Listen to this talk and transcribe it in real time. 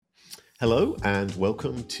Hello and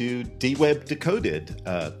welcome to DWeb Decoded,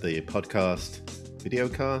 the podcast,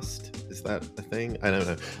 videocast, is that a thing? I don't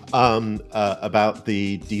know, about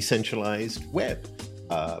the decentralized web.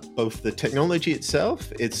 Both the technology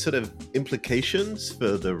itself, its sort of implications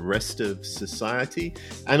for the rest of society,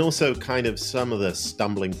 and also kind of some of the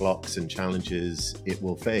stumbling blocks and challenges it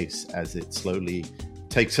will face as it slowly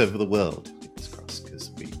takes over the world.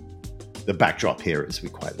 Because the backdrop here is we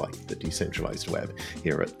quite like the decentralized web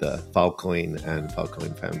here at the Filecoin and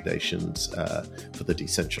Filecoin Foundations for the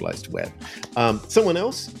decentralized web. Someone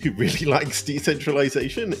else who really likes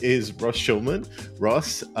decentralization is Ross Schulman.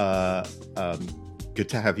 Ross, good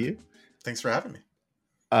to have you. Thanks for having me.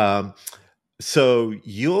 So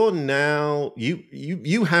you're now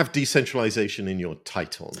you have decentralization in your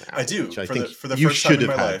title now. I do. Which I for think the you first time should in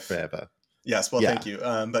have my had life. forever. Yes, well, Yeah. thank you.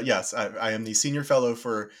 But yes, I am the Senior Fellow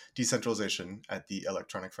for Decentralization at the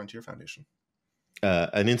Electronic Frontier Foundation.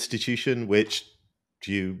 An institution which,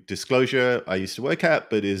 due disclosure, I used to work at,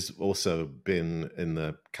 but is also been in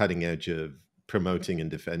the cutting edge of promoting and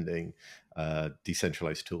defending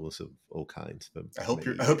decentralized tools of all kinds. I hope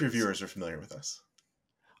your viewers are familiar with us.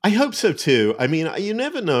 I hope so too. I mean, you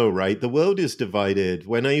never know, right? The world is divided.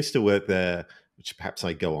 When I used to work there, which perhaps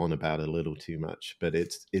I go on about a little too much, but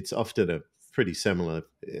it's often a pretty similar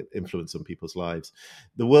influence on people's lives.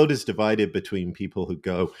 The world is divided between people who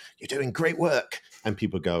go, "You're doing great work," and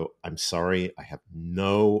people go, "I'm sorry, I have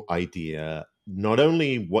no idea not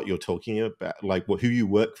only what you're talking about, like who you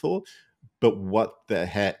work for, but what the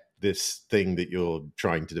heck this thing that you're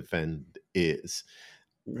trying to defend is."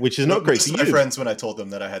 Which is not great for you. My friends, when I told them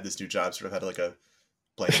that I had this new job, sort of had like a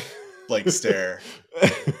blank stare.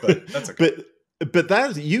 But that's okay. But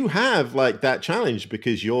that you have like that challenge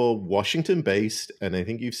because you're Washington based, and I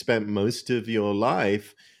think you've spent most of your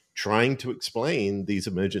life trying to explain these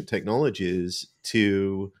emergent technologies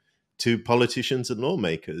to politicians and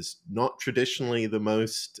lawmakers, not traditionally the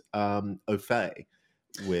most au fait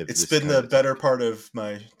with. It's been the better part of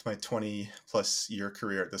my 20 plus year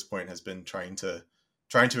career at this point has been trying to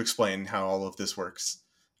explain how all of this works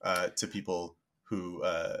to people who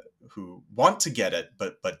want to get it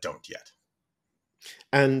but don't yet.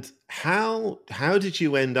 And how did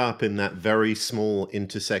you end up in that very small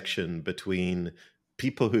intersection between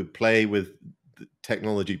people who play with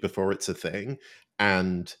technology before it's a thing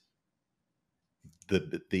and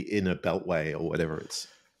the inner beltway or whatever it's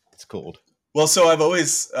called? Well, so I've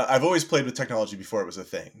always played with technology before it was a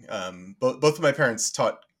thing. Both of my parents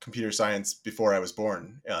taught computer science before I was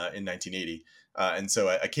born in 1980, and so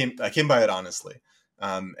I came by it honestly.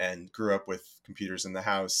 And grew up with computers in the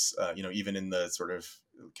house, even in the sort of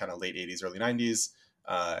kind of late 80s, early 90s,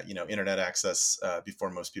 internet access before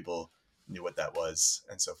most people knew what that was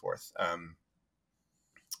and so forth.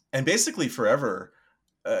 And basically forever,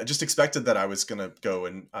 just expected that I was going to go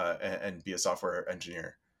and be a software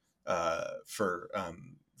engineer for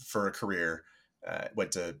a career.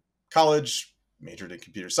 Went to college, majored in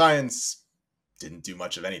computer science, didn't do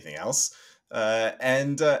much of anything else,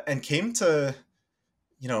 and came to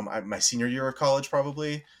my senior year of college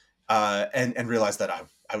probably, and realized that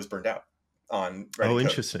I was burned out on writing code.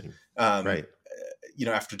 Interesting. Right.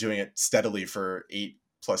 After doing it steadily for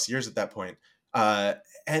 8+ years at that point,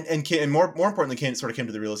 and more importantly, came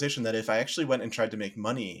to the realization that if I actually went and tried to make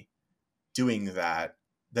money doing that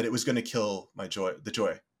it was going to kill the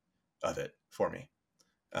joy of it for me.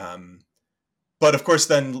 But of course,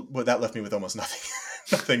 then that left me with almost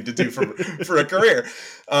nothing to do for a career.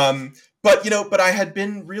 But I had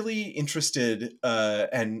been really interested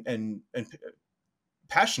and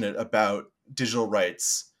passionate about digital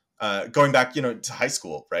rights going back, to high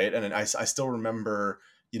school, right? And I still remember,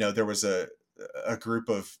 there was a group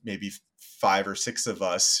of maybe 5 or 6 of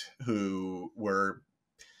us who were,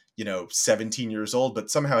 17 years old,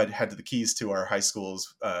 but somehow had the keys to our high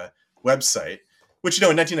school's website, which,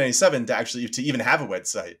 in 1997 to even have a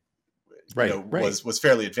website, was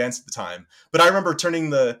fairly advanced at the time. But I remember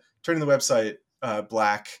turning the website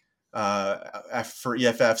black for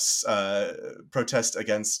EFF's protest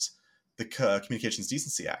against the Communications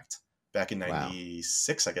Decency Act back in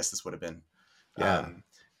 96. Wow. I guess this would have been. Yeah.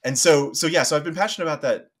 So I've been passionate about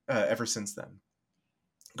that ever since then,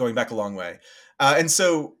 going back a long way. And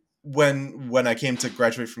so when I came to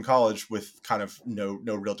graduate from college with kind of no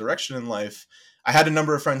real direction in life, I had a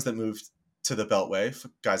number of friends that moved to the Beltway,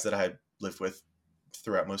 guys that I had lived with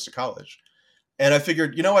throughout most of college. And I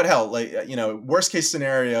figured, what, hell, worst case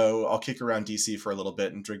scenario, I'll kick around DC for a little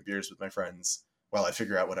bit and drink beers with my friends while I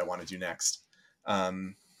figure out what I want to do next. I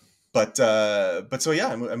moved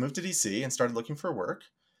to DC and started looking for work.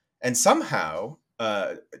 And somehow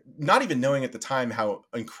not even knowing at the time how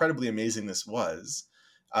incredibly amazing this was,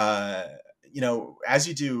 uh, as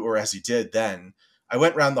you do, or as you did then, I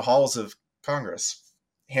went around the halls of Congress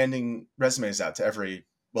handing resumes out to every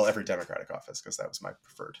Democratic office, because that was my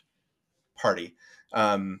preferred party,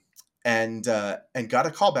 um, and got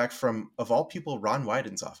a call back from, of all people, Ron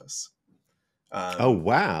Wyden's office. Oh,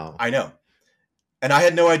 wow. I know, and I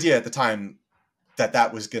had no idea at the time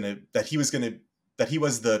that he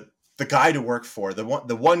was the guy to work for, the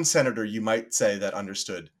one senator you might say that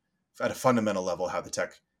understood at a fundamental level how the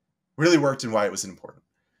tech really worked and why it was important.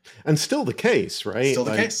 And still the case, right? Still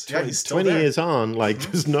the case. Yeah, he's still 20 there. years on,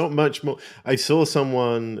 there's not much more. I saw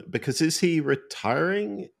someone, because is he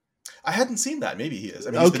retiring? I hadn't seen that. Maybe he is.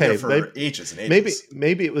 I mean, he's been there for ages and ages.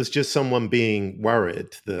 Maybe it was just someone being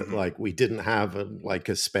worried that we didn't have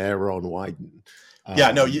a spare Ron Wyden.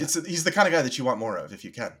 He's the kind of guy that you want more of if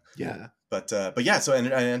you can. Yeah. But yeah, so I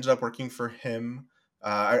ended up working for him.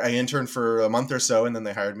 I interned for a month or so, and then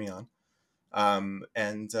they hired me on.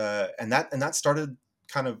 And that started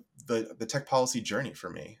kind of the tech policy journey for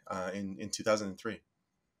me in 2003.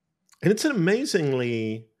 And it's an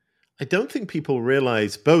amazingly, I don't think people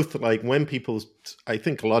realize, both when people, I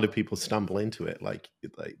think a lot of people stumble into it, like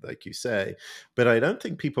you say, but I don't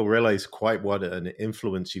think people realize quite what an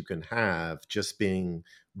influence you can have just being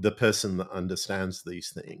the person that understands these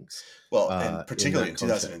things. Well, and particularly in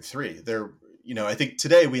 2003, I think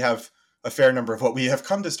today we have a fair number of what we have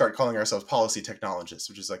come to start calling ourselves policy technologists,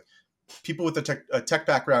 which is like people with a tech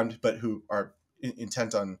background, but who are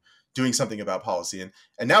intent on doing something about policy. And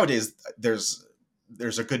nowadays there's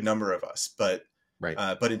a good number of us, but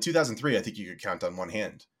in 2003, I think you could count on one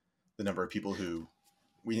hand the number of people who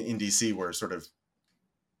in DC were sort of,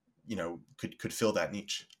 could fill that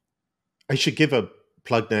niche. I should give a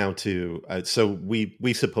plug now to, so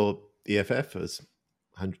we support EFF, as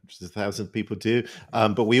hundreds of thousands of people do,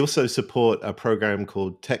 but we also support a program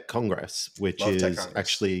called Tech Congress, which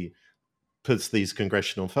actually puts these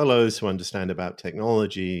congressional fellows who understand about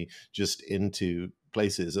technology just into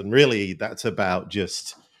places. And really that's about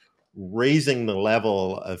just raising the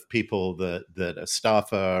level of people that a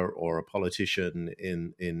staffer or a politician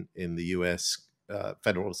in the US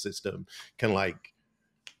federal system can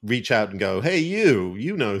reach out and go, hey,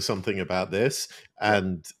 you know something about this,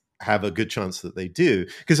 and have a good chance that they do.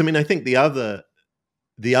 Because I think the other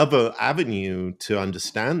avenue to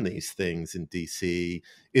understand these things in DC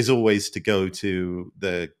is always to go to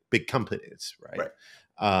the big companies, right?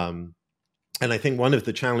 And I think one of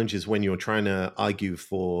the challenges when you're trying to argue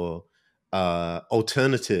for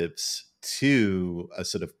alternatives to a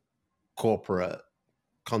sort of corporate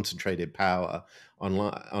concentrated power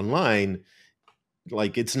online,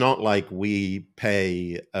 it's not like we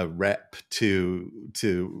pay a rep to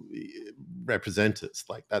represent us.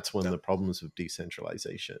 That's one of the problems of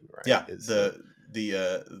decentralization, right? Yeah, the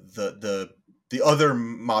other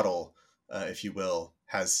model, if you will,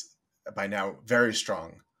 has by now very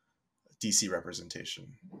strong DC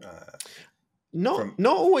representation. Not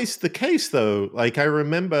always the case, though. I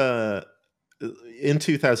remember in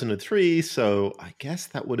 2003, so I guess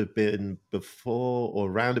that would have been before or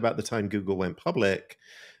around about the time Google went public.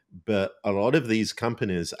 But a lot of these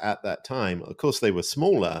companies at that time, of course, they were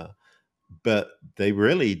smaller, but they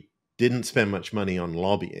really didn't spend much money on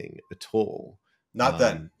lobbying at all. Not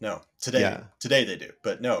then, no. Today they do,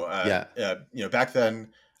 but no. Back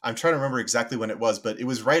then, I'm trying to remember exactly when it was, but it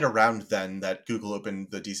was right around then that Google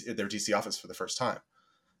opened their DC office for the first time,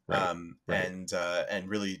 and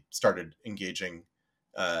really started engaging.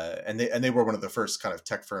 And they were one of the first kind of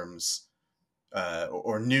tech firms,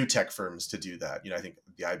 or new tech firms to do that. I think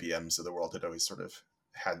the IBMs of the world had always sort of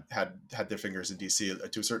had their fingers in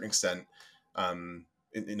DC to a certain extent,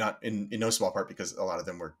 in no small part because a lot of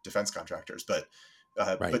them were defense contractors, but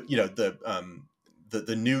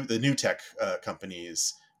the new tech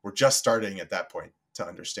companies were just starting at that point to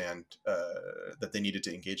understand that they needed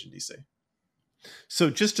to engage in DC. So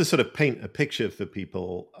just to sort of paint a picture for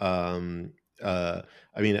people,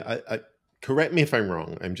 correct me if I'm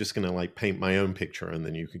wrong. I'm just going to paint my own picture, and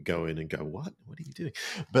then you could go in and go, what are you doing?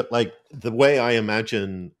 But the way I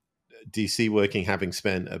imagine DC working, having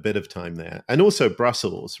spent a bit of time there, and also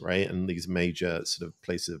Brussels, right, and these major sort of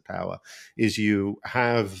places of power, is you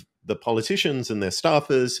have the politicians and their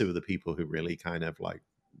staffers, who are the people who really kind of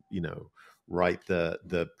write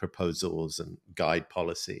the proposals and guide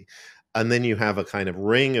policy. And then you have a kind of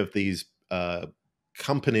ring of these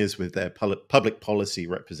companies with their public policy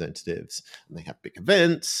representatives, and they have big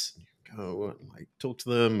events. You go and talk to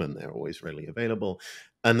them, and they're always really available.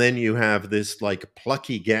 And then you have this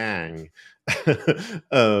plucky gang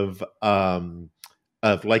of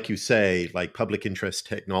of, like you say, like public interest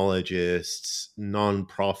technologists,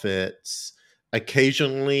 nonprofits,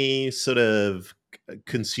 occasionally sort of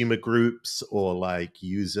consumer groups or like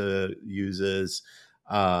user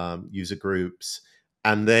groups,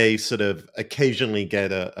 and they sort of occasionally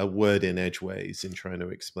get a word in edgeways in trying to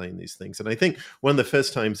explain these things. And I think one of the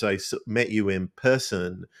first times I met you in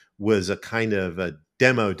person was a kind of a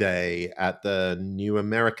demo day at the New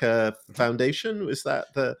America Foundation. Was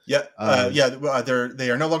that the Yeah, they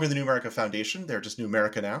are no longer the New America Foundation. They're just New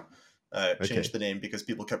America now. Changed okay? the name because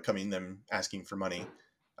people kept coming them asking for money,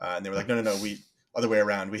 and they were like, no, we other way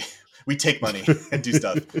around. We take money and do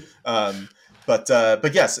stuff. But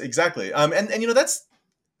yes, exactly. And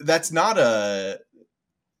that's not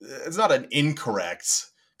it's not an incorrect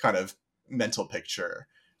kind of mental picture.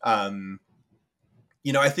 I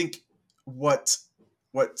think what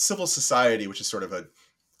civil society, which is sort of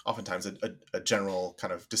oftentimes a general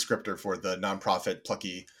kind of descriptor for the nonprofit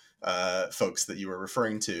plucky folks that you were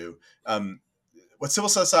referring to. What civil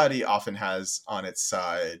society often has on its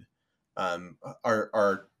side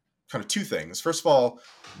are kind of two things. First of all,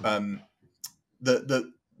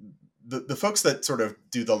 the the folks that sort of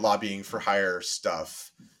do the lobbying for hire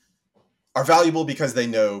stuff are valuable because they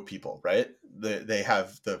know people, right? They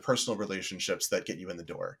have the personal relationships that get you in the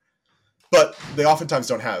door, but they oftentimes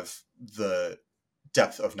don't have the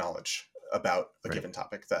depth of knowledge about a Right. given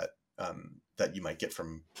topic that you might get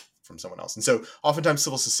from someone else. And so oftentimes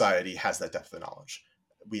civil society has that depth of knowledge.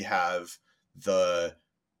 We have the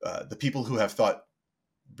people who have thought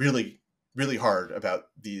really, really hard about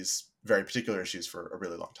these very particular issues for a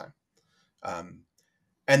really long time.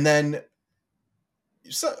 And then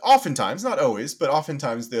oftentimes, not always, but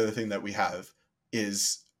oftentimes the other thing that we have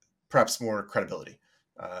is perhaps more credibility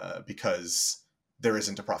because there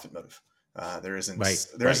isn't a profit motive. There isn't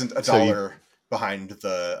a dollar behind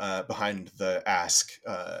the ask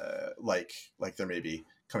like there may be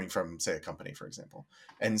coming from, say, a company, for example.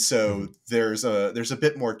 And so there's a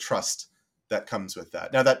bit more trust that comes with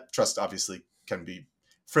that. Now that trust obviously can be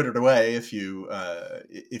frittered away if you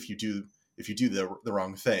do the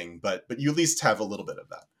wrong thing, but you at least have a little bit of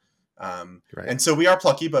that. Right. And so we are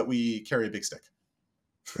plucky, but we carry a big stick.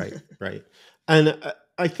 Right. And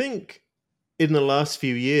I think in the last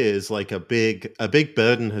few years, like a big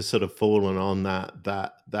burden has sort of fallen on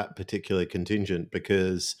that particular contingent,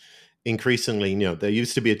 because increasingly, there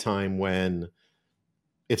used to be a time when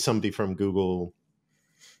if somebody from Google,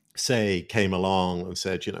 say, came along and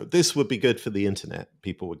said, this would be good for the internet,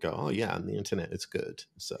 people would go, oh yeah, and the internet is good,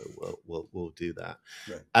 so we'll do that.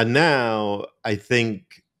 Right. And now I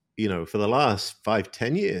think, for the last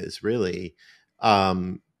 5-10 years, really,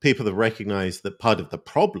 people have recognized that part of the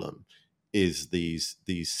problem is these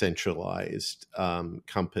centralized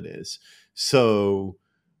companies. So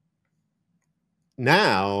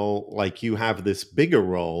now, like, you have this bigger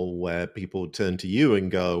role where people turn to you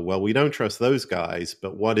and go, well, we don't trust those guys,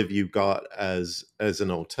 but what have you got as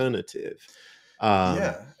an alternative?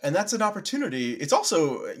 Yeah, and that's an opportunity. It's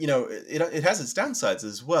also, it has its downsides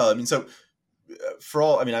as well. I mean, so for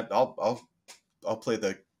all, I mean, I'll play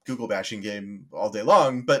the Google bashing game all day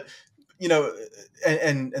long, but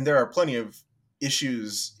and there are plenty of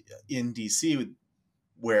issues in DC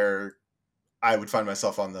where I would find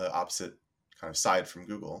myself on the opposite kind of side from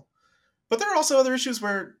Google. But there are also other issues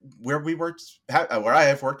where I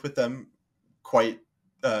have worked with them quite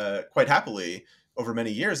happily over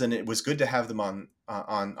many years, and it was good to have them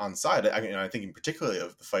on side. I mean, I think particularly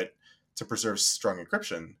of the fight to preserve strong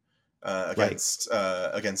encryption against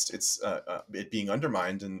its it being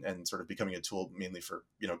undermined and sort of becoming a tool mainly for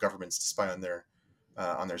governments to spy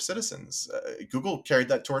on their citizens. Google carried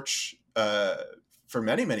that torch for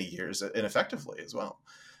many years and effectively as well.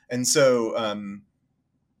 And so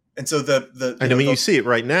you see it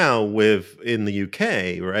right now in the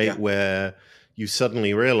UK, right? Yeah. Where you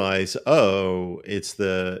suddenly realize,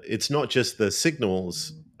 it's not just the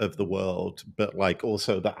Signals of the world, but like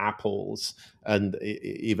also the Apples and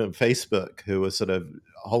even Facebook, who are sort of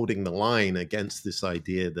holding the line against this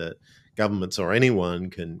idea that governments or anyone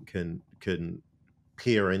can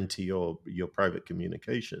peer into your private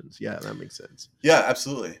communications. Yeah, that makes sense. Yeah,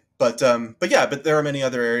 absolutely. But there are many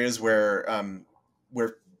other areas where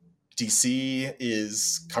DC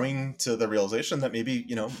is coming to the realization that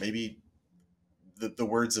maybe the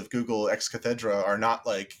words of Google ex cathedra are not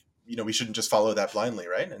like, we shouldn't just follow that blindly,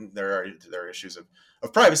 right? And there are issues of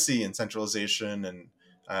privacy and centralization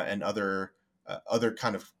and other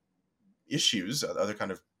kind of issues, other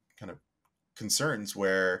kind of concerns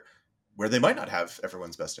where they might not have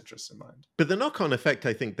everyone's best interests in mind. But the knock-on effect,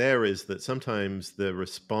 I think, there is that sometimes the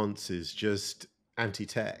response is just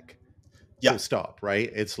anti-tech. Yeah. full stop,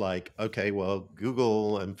 right? It's like, okay, well,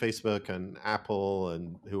 Google and Facebook and Apple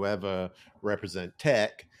and whoever represent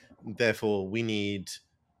tech, therefore we need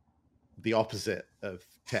the opposite of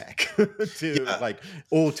tech to Yeah. like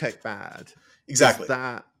all tech bad. Is Exactly.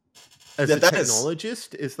 that, as a That is.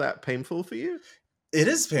 technologist, is that painful for you? It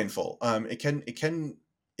is painful. It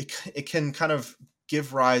can kind of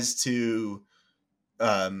give rise to.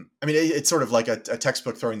 I mean, it's sort of like a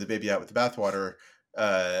textbook throwing the baby out with the bathwater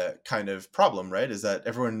kind of problem, right? Is that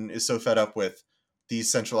everyone is so fed up with these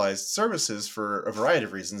centralized services for a variety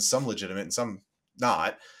of reasons, some legitimate and some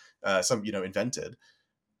not, some invented,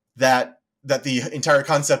 that the entire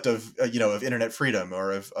concept of of internet freedom,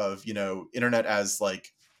 or of internet as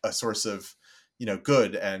like a source of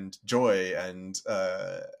good and joy and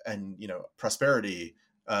prosperity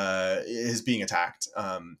is being attacked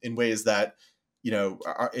in ways that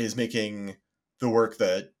is making the work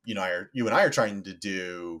that you and I are trying to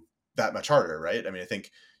do that much harder, right? I mean, I think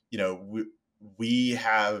we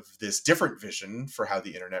have this different vision for how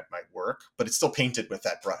the internet might work, but it's still painted with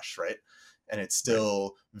that brush, right? And it's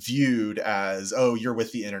still viewed as, oh, you're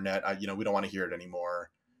with the internet. We don't want to hear it anymore.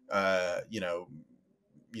 We're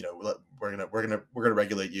gonna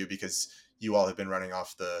regulate you because you all have been running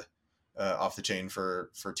off the chain for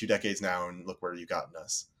 2 decades now, and look where you've gotten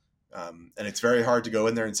us. And it's very hard to go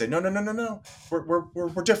in there and say, no,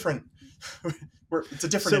 we're different. It's a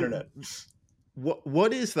different internet.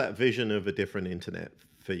 What is that vision of a different internet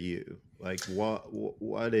for you? Like what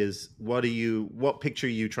picture are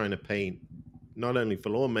you trying to paint, not only for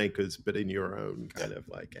lawmakers but in your own kind of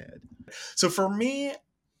like head? So for me,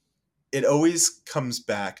 it always comes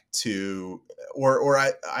back to, or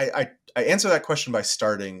I answer that question by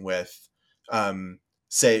starting with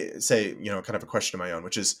say kind of a question of my own,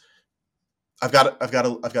 which is, I've got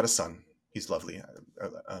a son. He's lovely.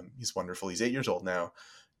 He's wonderful. He's 8 years old now.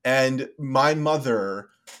 And my mother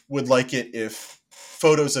would like it if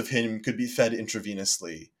photos of him could be fed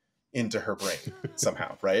intravenously into her brain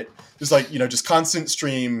somehow, right? Just like, just constant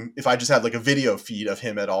stream. If I just had like a video feed of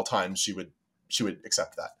him at all times, she would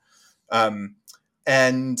accept that.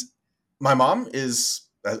 And my mom is,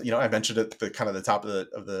 I mentioned at the kind of the top of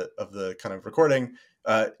the kind of recording,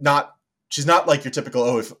 she's not like your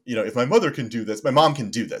typical, if my mother can do this, my mom can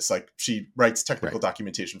do this. Like, she writes technical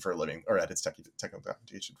documentation for a living, or edits technical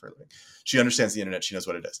documentation for a living. She understands the internet. She knows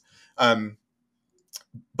what it is.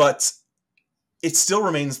 But it still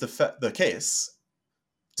remains the case,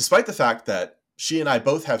 despite the fact that she and I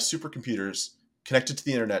both have supercomputers connected to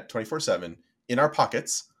the internet 24/7 in our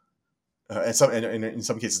pockets, and in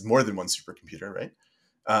some cases more than one supercomputer, right?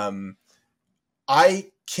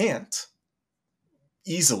 I can't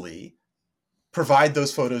easily provide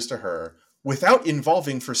those photos to her without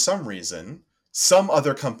involving, for some reason, some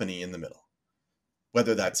other company in the middle,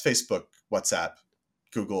 whether that's Facebook, WhatsApp,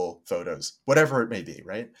 Google Photos, whatever it may be,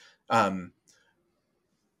 right?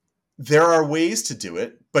 There are ways to do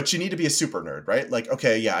it, but you need to be a super nerd, right? Like,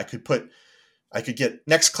 okay, yeah, I could get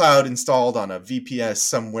Nextcloud installed on a VPS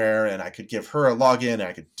somewhere, and I could give her a login, and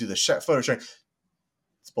I could do the photo sharing.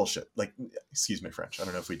 It's bullshit. Like, excuse my French. I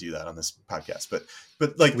don't know if we do that on this podcast, but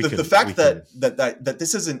like the fact that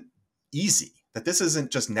this isn't easy, that this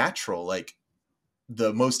isn't just natural. Like,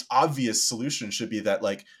 the most obvious solution should be that,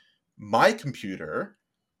 like, my computer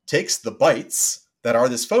takes the bytes that are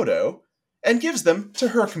this photo and gives them to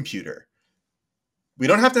her computer. We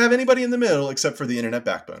don't have to have anybody in the middle except for the internet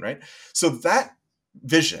backbone, right? So that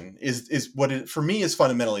vision is what it, for me, is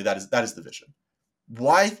fundamentally, that is the vision.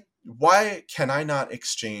 Why can I not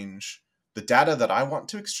exchange the data that I want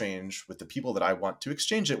to exchange with the people that I want to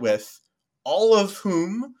exchange it with, all of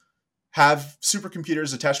whom have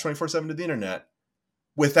supercomputers attached 24/7 to the internet,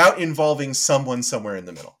 without involving someone somewhere in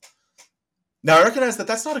the middle? Now, I recognize that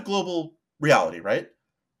that's not a global reality, right?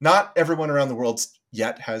 Not everyone around the world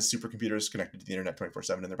yet has supercomputers connected to the internet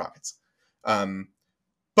 24/7 in their pockets.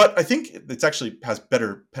 But I think it actually has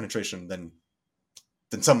better penetration than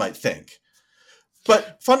some might think.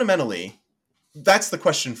 But fundamentally, that's the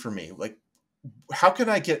question for me. Like, how can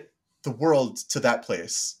I get the world to that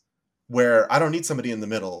place where I don't need somebody in the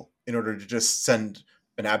middle in order to just send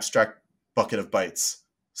an abstract bucket of bytes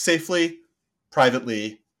safely,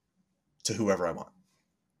 privately, to whoever I want?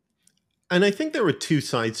 And I think there are two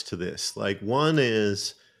sides to this. Like, one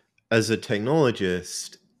is, as a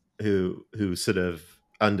technologist who sort of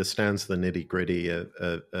understands the nitty-gritty of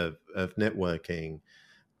networking,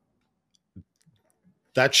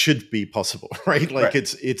 that should be possible, right? Like,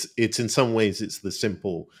 it's in some ways, it's the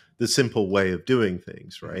simple way of doing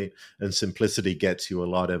things, right? And simplicity gets you a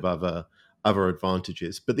lot of other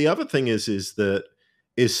advantages. But the other thing is that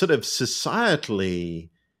sort of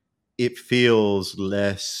societally, it feels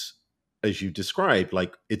less, as you described,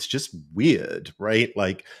 like it's just weird, right?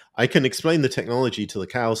 Like I can explain the technology till the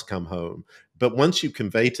cows come home, but once you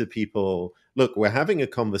convey to people, look, we're having a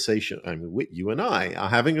conversation. I mean, you and I are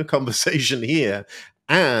having a conversation here,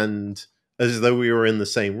 and as though we were in the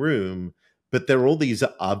same room, but there are all these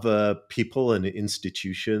other people and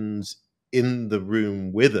institutions in the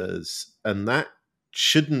room with us, and that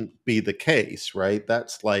shouldn't be the case, right?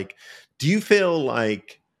 That's like, do you feel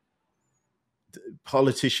like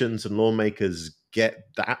politicians and lawmakers get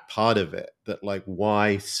that part of it, that like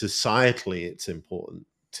why societally it's important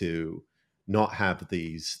to not have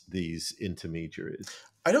these intermediaries?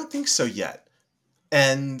 I don't think so yet.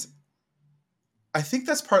 And I think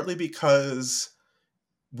that's partly because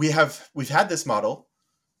we've had this model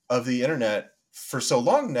of the internet for so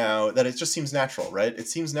long now that it just seems natural, right? It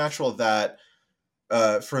seems natural that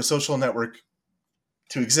for a social network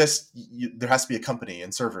to exist, there has to be a company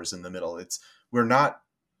and servers in the middle. We're not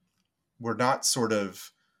sort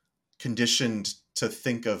of conditioned to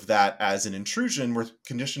think of that as an intrusion. We're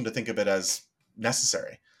conditioned to think of it as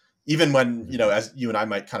necessary. Even when, as you and I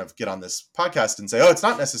might kind of get on this podcast and say, oh, it's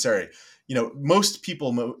not necessary. Most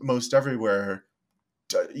people, most everywhere,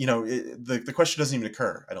 the question doesn't even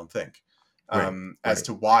occur, I don't think, as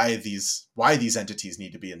to why these entities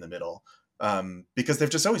need to be in the middle, because they've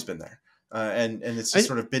just always been there, and it's just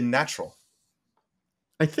sort of been natural.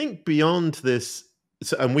 I think beyond this,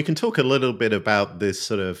 and we can talk a little bit about this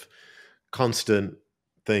sort of constant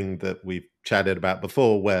thing that we've chatted about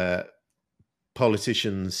before, where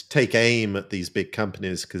politicians take aim at these big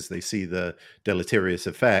companies because they see the deleterious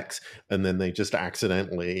effects, and then they just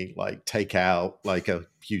accidentally like take out like a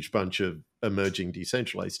huge bunch of emerging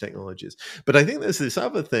decentralized technologies. But I think there's this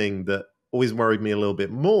other thing that always worried me a little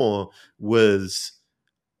bit more. Was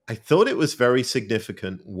I thought it was very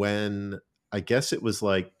significant when, I guess it was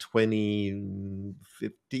like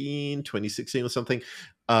 2015, 2016 or something,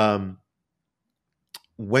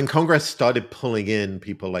 when Congress started pulling in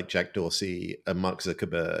people like Jack Dorsey and Mark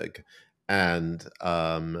Zuckerberg and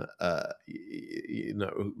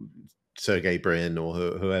Sergey Brin or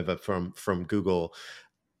whoever from Google,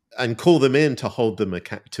 and call them in to hold them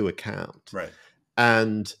to account. Right.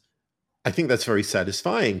 And I think that's very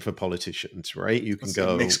satisfying for politicians, right? You can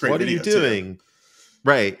go, what are you doing? Too.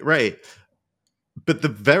 Right. But the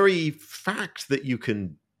very fact that you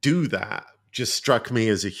can do that just struck me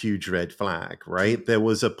as a huge red flag, right? There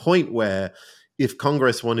was a point where if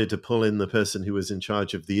Congress wanted to pull in the person who was in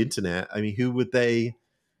charge of the internet, I mean, who would they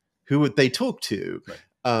talk to? Right.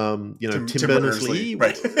 Tim Berners-Lee,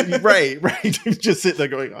 right. Just sit there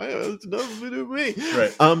going, it's nothing to do with me.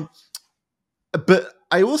 Right. But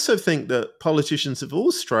I also think that politicians of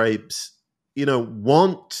all stripes,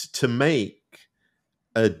 want to make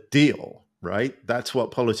a deal, right? That's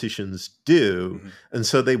what politicians do. Mm-hmm. And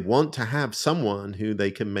so they want to have someone who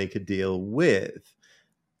they can make a deal with.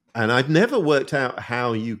 And I've never worked out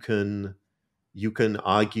how you can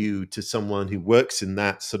argue to someone who works in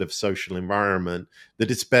that sort of social environment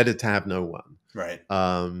that it's better to have no one. Right.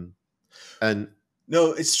 And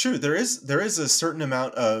no, it's true. There is a certain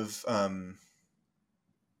amount of, I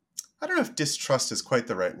don't know if distrust is quite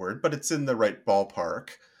the right word, but it's in the right ballpark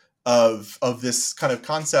of this kind of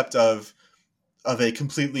concept of a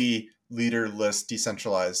completely leaderless,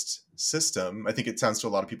 decentralized system. I think it sounds to a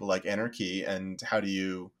lot of people like anarchy. And how do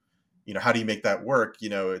you make that work?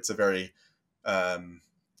 It's a very, I don't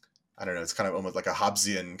know, it's kind of almost like a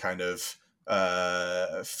Hobbesian kind of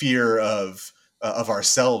fear of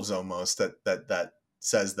ourselves almost, that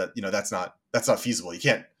says that, that's not feasible. You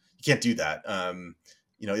can't do that.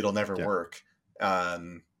 It'll never work.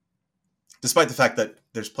 Despite the fact that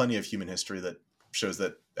there's plenty of human history that shows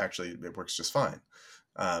that actually it works just fine.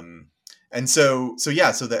 And so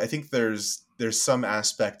that I think there's some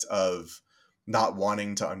aspect of not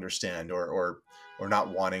wanting to understand or not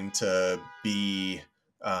wanting to be,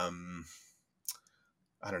 not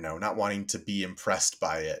wanting to be impressed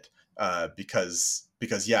by it. Because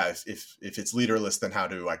if it's leaderless, then how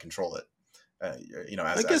do I control it?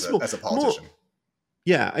 As a politician.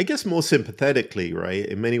 Yeah, I guess more sympathetically, right?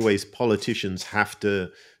 In many ways, politicians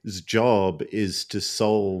his job is to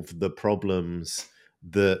solve the problems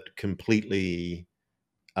that completely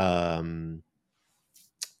flat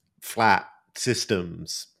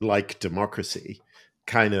systems like democracy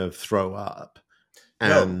kind of throw up.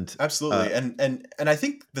 And no, absolutely. And I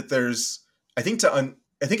think that I think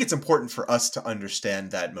it's important for us to understand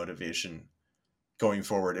that motivation going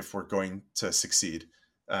forward if we're going to succeed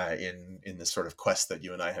in this sort of quest that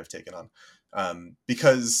you and I have taken on,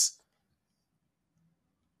 because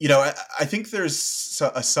I think there's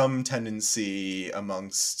some tendency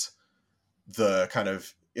amongst the kind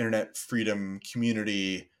of internet freedom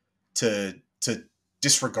community to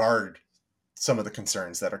disregard some of the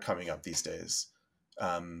concerns that are coming up these days,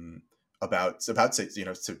 about say,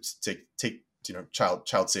 to take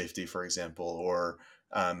child safety, for example,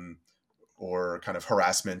 or kind of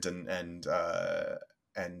harassment and the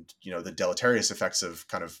deleterious effects of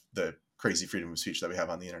kind of the crazy freedom of speech that we have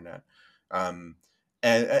on the internet, and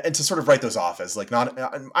to sort of write those off as like not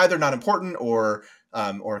either not important or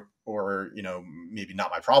maybe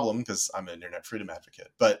not my problem because I'm an internet freedom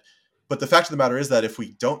advocate. But the fact of the matter is that if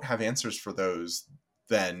we don't have answers for those,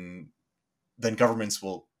 then governments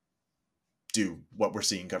will do what we're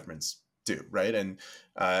seeing governments do, right? And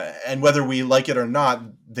whether we like it or not,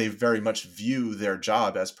 they very much view their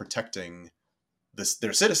job as protecting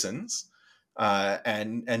their citizens,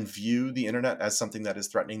 and view the internet as something that is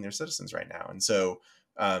threatening their citizens right now. And so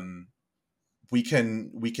we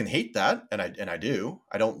can hate that, and I do.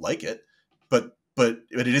 I don't like it, but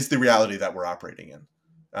it is the reality that we're operating in.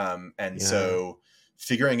 So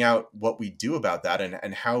figuring out what we do about that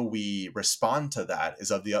and how we respond to that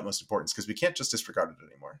is of the utmost importance, because we can't just disregard it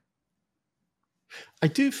anymore. I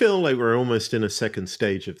do feel like we're almost in a second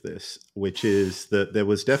stage of this, which is that there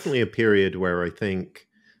was definitely a period where I think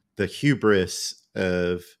the hubris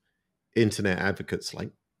of internet advocates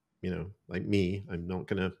like me, I'm not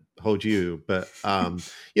going to hold you, but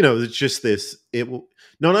it's just this,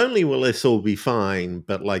 not only will this all be fine,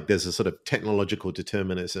 but like there's a sort of technological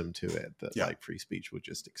determinism to it that like free speech will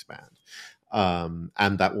just expand,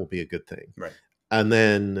 and that will be a good thing, right? And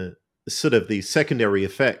then sort of the secondary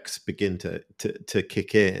effects begin to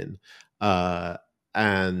kick in,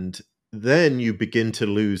 and then you begin to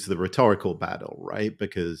lose the rhetorical battle, right?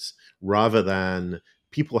 Because rather than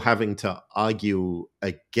people having to argue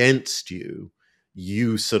against you,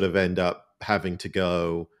 you sort of end up having to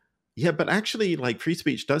go, yeah, but actually, like, free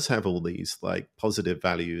speech does have all these like positive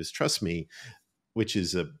values, trust me, which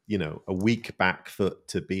is a weak back foot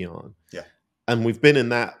to be on. Yeah. And we've been in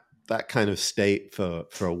that kind of state for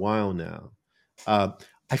a while now.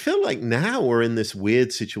 I feel like now we're in this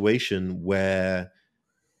weird situation where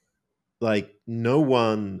like no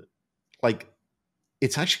one, like,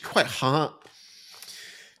 it's actually quite hard.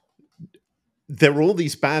 There are all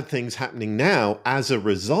these bad things happening now as a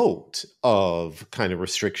result of kind of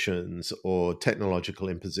restrictions or technological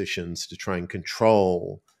impositions to try and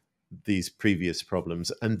control these previous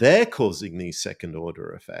problems, and they're causing these second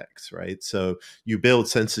order effects, right? So you build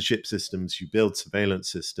censorship systems, you build surveillance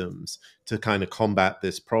systems to kind of combat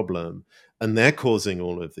this problem, and they're causing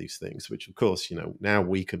all of these things, which of course, now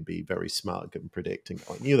we can be very smug and predicting,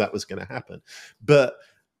 I knew that was going to happen, but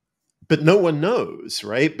no one knows,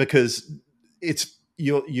 right? Because it's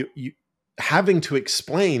you having to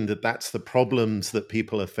explain that that's the problems that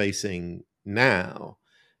people are facing now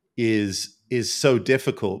is so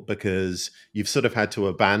difficult, because you've sort of had to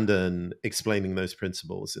abandon explaining those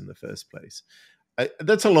principles in the first place.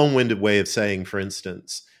 That's a long-winded way of saying, for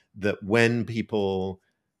instance, that when people,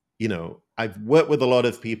 I've worked with a lot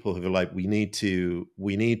of people who are like, we need to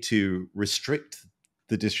restrict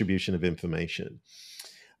the distribution of information,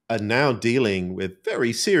 are now dealing with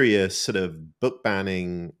very serious sort of book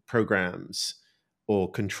banning programs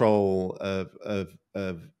or control of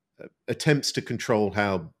attempts to control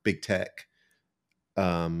how big tech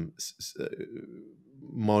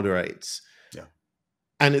moderates. Yeah.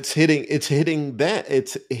 And it's hitting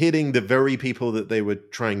the very people that they were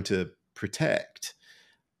trying to protect.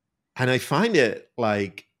 And I find it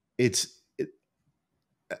like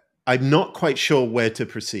I'm not quite sure where to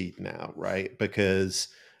proceed now, right? Because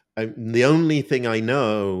the only thing I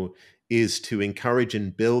know is to encourage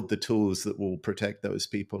and build the tools that will protect those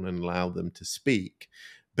people and allow them to speak.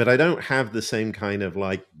 But I don't have the same kind of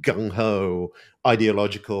like gung-ho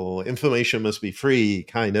ideological information must be free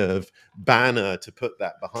kind of banner to put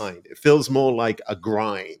that behind. It feels more like a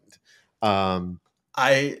grind.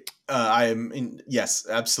 I am in, yes,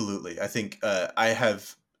 absolutely. I think I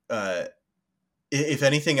have, if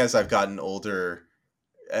anything, as I've gotten older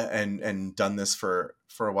and done this for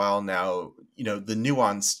a while now, the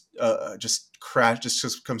nuance just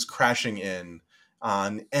comes crashing in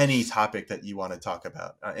on any topic that you want to talk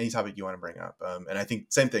about, any topic you want to bring up. And I think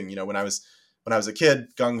same thing, when I was a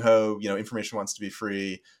kid, gung ho, information wants to be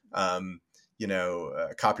free.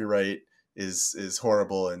 Copyright is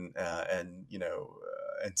horrible, and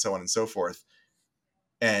so on and so forth.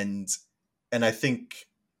 And I think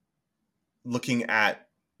looking at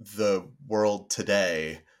the world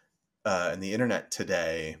today, and the internet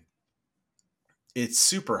today, it's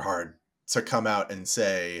super hard to come out and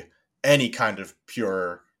say any kind of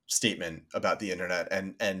pure statement about the internet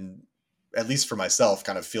and at least for myself,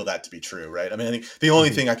 kind of feel that to be true, right? I mean, I think the only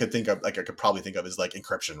thing I could think of, like I could probably think of, is like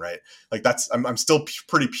encryption, right? Like I'm still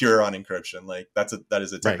pretty pure on encryption. Like that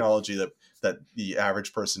is a technology that the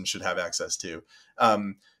average person should have access to.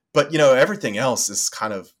 But everything else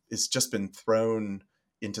is just been thrown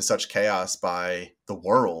into such chaos by the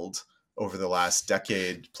world over the last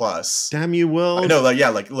decade plus. Damn you, world! I know,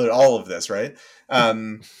 like all of this, right?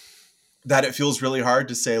 That it feels really hard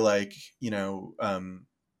to say, like,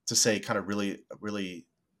 to say kind of really, really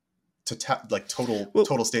like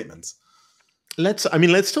total statements. Let's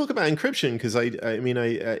talk about encryption, because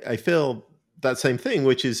I feel that same thing,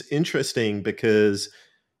 which is interesting because,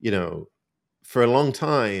 for a long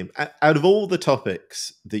time, out of all the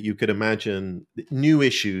topics that you could imagine, new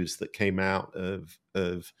issues that came out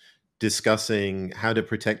of discussing how to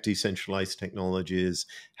protect decentralized technologies,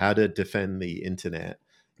 how to defend the internet,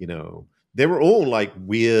 they were all like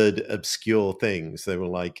weird, obscure things. They were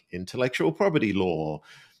like intellectual property law,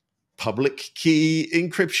 public key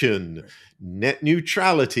encryption, net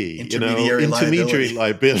neutrality, intermediary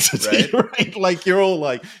liability, right? Like, you're all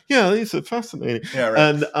like, yeah, these are fascinating. Yeah,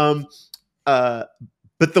 right. And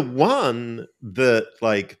but the one that,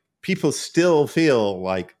 like, people still feel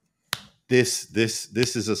like this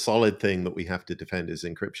is a solid thing that we have to defend is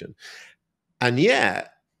encryption. And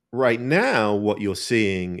yet, right now, what you're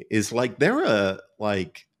seeing is, like, there are,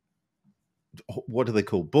 like, what do they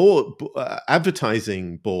call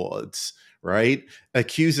advertising boards, right,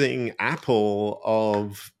 accusing Apple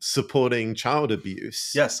of supporting child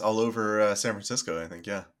abuse. Yes, all over San Francisco, I think.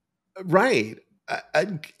 Yeah, right.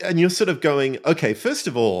 And you're sort of going, okay, first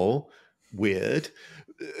of all, weird.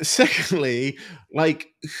 Secondly, like,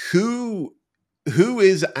 who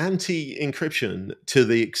is anti-encryption to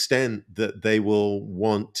the extent that they will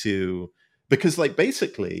want to? Because, like,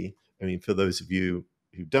 basically, I mean, for those of you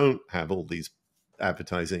who don't have all these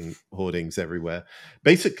advertising hoardings everywhere,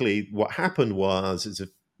 basically what happened is a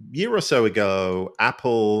year or so ago,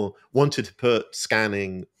 Apple wanted to put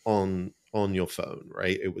scanning on your phone,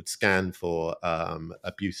 right? It would scan for known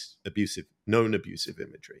abusive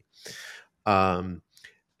imagery.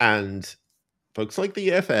 And folks like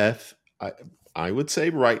the EFF, I would say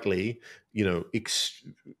rightly,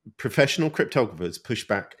 professional cryptographers push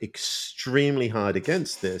back extremely hard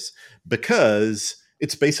against this, because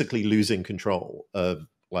it's basically losing control of,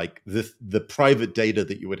 like, the private data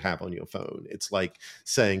that you would have on your phone. It's like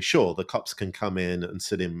saying, sure, the cops can come in and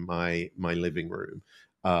sit in my living room.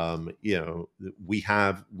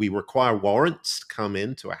 We require warrants to come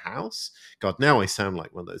into a house. God, now I sound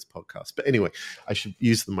like one of those podcasts. But anyway, I should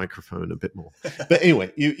use the microphone a bit more. But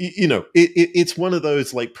anyway, it's one of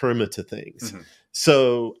those, like, perimeter things. Mm-hmm.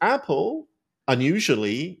 So Apple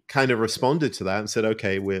unusually kind of responded to that and said,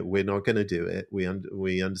 okay, we're not going to do it. We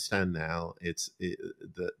understand now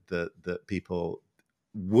that people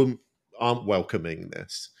aren't welcoming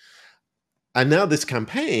this. And now this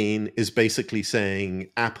campaign is basically saying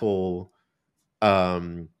Apple,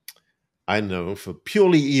 I don't know, for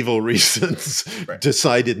purely evil reasons, right,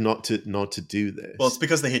 decided not to do this. Well, it's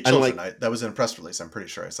because they hate children. That was in a press release. I'm pretty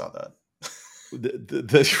sure I saw that.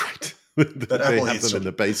 That's right. They have them in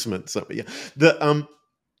the basement. So yeah.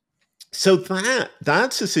 So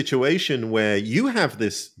that's a situation where you have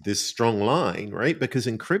this strong line, right? Because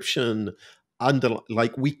encryption,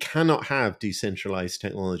 we cannot have decentralized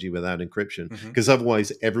technology without encryption, because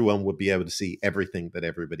otherwise everyone would be able to see everything that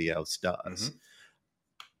everybody else does.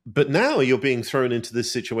 But now you're being thrown into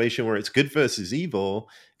this situation where it's good versus evil,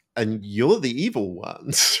 and you're the evil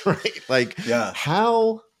ones, right? Like, yeah.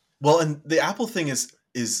 How? Well, and the Apple thing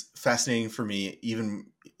is fascinating for me, even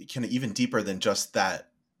deeper than just that,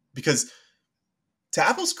 because to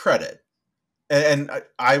Apple's credit, and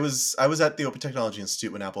I was at the Open Technology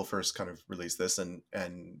Institute when Apple first kind of released this, and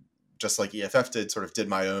just like EFF did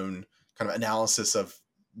my own kind of analysis of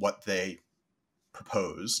what they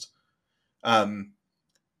proposed, and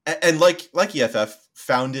like EFF,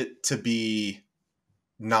 found it to be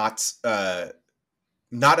not at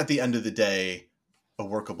the end of the day a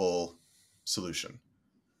workable solution.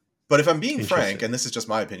 But if I'm being frank, and this is just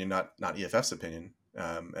my opinion, not EFF's opinion,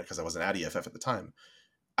 because I wasn't at EFF at the time,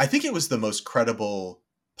 I think it was the most credible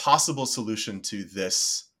possible solution to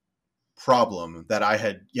this problem that I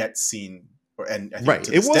had yet seen. And I think right,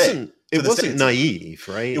 it wasn't naive,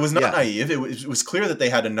 right? It was not naive. It was clear that they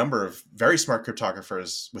had a number of very smart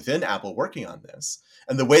cryptographers within Apple working on this,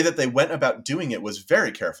 and the way that they went about doing it was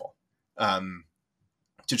very careful,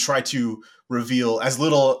 to try to reveal as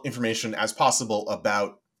little information as possible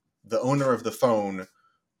about the owner of the phone,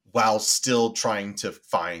 while still trying to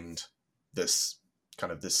find this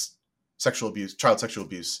child sexual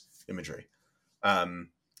abuse imagery.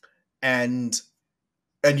 and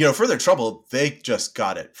for their trouble, they just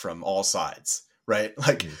got it from all sides, right?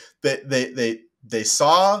 Like they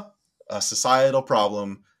saw a societal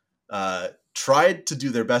problem, tried to do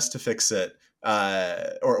their best to fix it,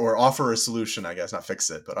 or offer a solution, I guess, not fix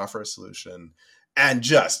it, but offer a solution, and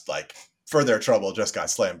just like for their trouble, just got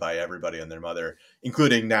slammed by everybody and their mother,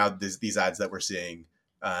 including now these ads that we're seeing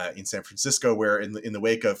in San Francisco, where in the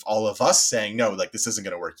wake of all of us saying, no, like this isn't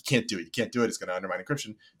going to work, you can't do it, it's going to undermine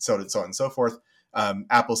encryption, so on and so forth.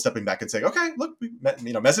 Apple stepping back and saying, okay, look,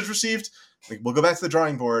 message received, we'll go back to the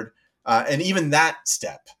drawing board, and even that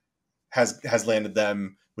step has landed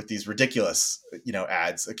them with these ridiculous,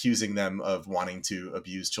 ads accusing them of wanting to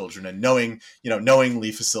abuse children and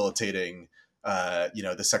knowingly facilitating,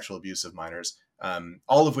 the sexual abuse of minors,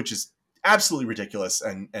 all of which is absolutely ridiculous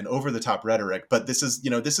and over the top rhetoric. But this is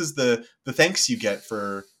the thanks you get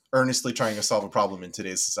for earnestly trying to solve a problem in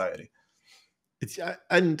today's society.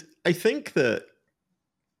 And I think that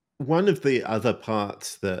one of the other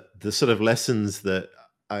parts, that the sort of lessons that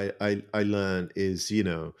I learned is,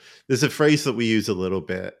 there's a phrase that we use a little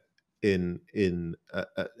bit at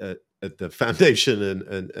the foundation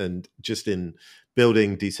and just in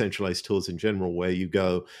building decentralized tools in general, where you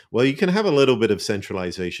go, well, you can have a little bit of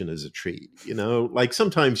centralization as a treat, like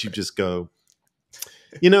sometimes you just go,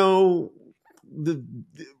 we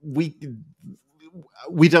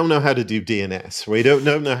don't know how to do DNS. We don't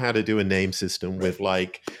know how to do a name system with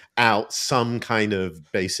like out some kind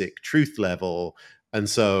of basic truth level. And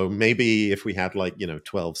so maybe if we had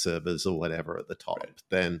 12 servers or whatever at the top,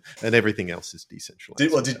 then and everything else is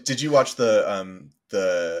decentralized. Did you watch the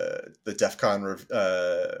DEF CON I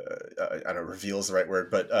don't know, reveal is the right word,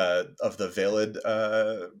 but of the Veiled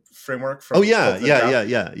framework from yeah. And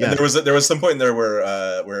there was some point in there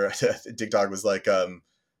where Dig Dog was like,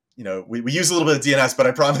 we use a little bit of DNS, but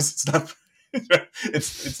I promise it's not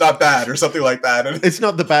it's not bad or something like that. And it's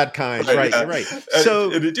not the bad kind, right?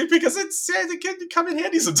 So because it can come in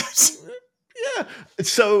handy sometimes. Yeah.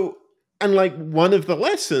 So, and one of the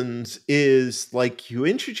lessons is you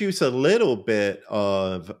introduce a little bit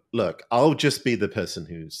of, look, I'll just be the person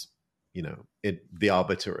who's, the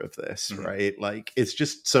arbiter of this, mm-hmm. right? It's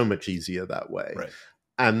just so much easier that way. Right.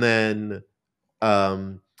 And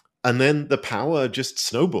then the power just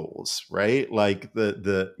snowballs, right? I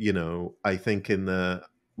think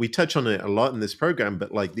we touch on it a lot in this program,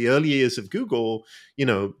 but the early years of Google,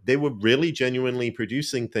 they were really genuinely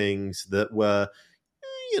producing things that were,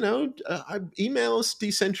 email's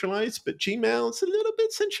decentralized, but Gmail's a little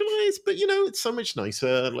bit centralized, but it's so much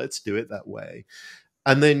nicer. Let's do it that way.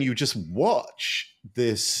 And then you just watch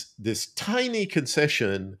this tiny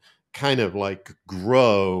concession kind of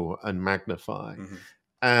grow and magnify. Mm-hmm.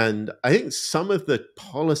 And I think some of the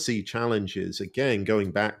policy challenges, again,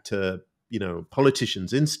 going back to,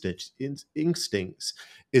 politicians' instincts,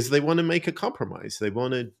 is they want to make a compromise. They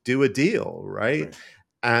want to do a deal, right?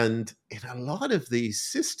 And in a lot of these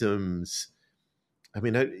systems,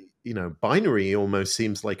 binary almost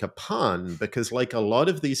seems like a pun, because a lot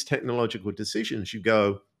of these technological decisions, you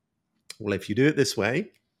go, well, if you do it this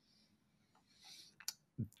way,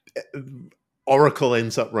 Oracle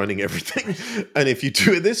ends up running everything. And if you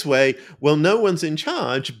do it this way, well, no one's in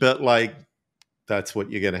charge, but that's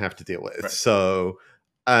what you're going to have to deal with. Right. So,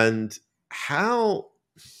 and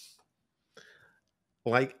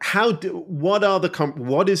what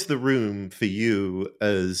is the room for you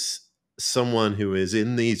as someone who is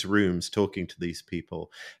in these rooms talking to these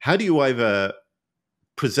people? How do you either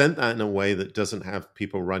present that in a way that doesn't have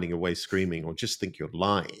people running away screaming or just think you're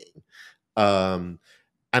lying?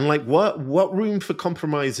 And what room for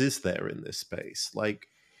compromise is there in this space?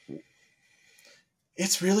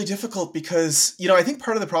 It's really difficult because, I think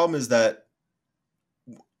part of the problem is that,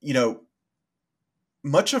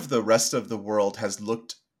 much of the rest of the world has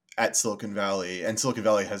looked at Silicon Valley, and Silicon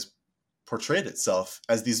Valley has portrayed itself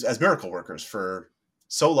as miracle workers for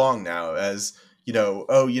so long now, as, you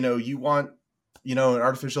want, an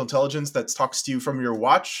artificial intelligence that talks to you from your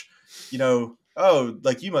watch, you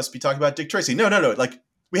must be talking about Dick Tracy. No.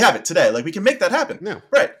 We have it today. We can make that happen. No.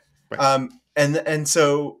 Right. And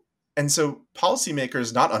so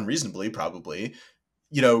policymakers, not unreasonably probably,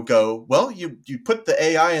 go, well, you put the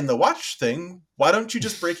AI in the watch thing. Why don't you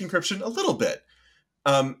just break encryption a little bit?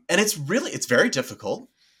 And it's very difficult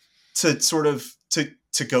to sort of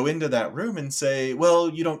to go into that room and say, well,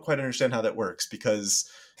 you don't quite understand how that works, because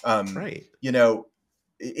it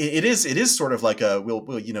is sort of like a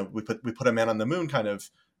we put a man on the moon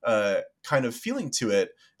kind of feeling to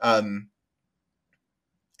it. And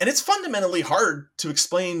it's fundamentally hard to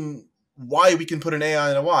explain why we can put an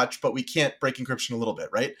AI in a watch, but we can't break encryption a little bit,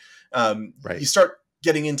 right? You start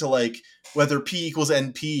getting into like whether P equals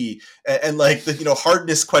NP and like the,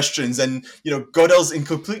 hardness questions and, Gödel's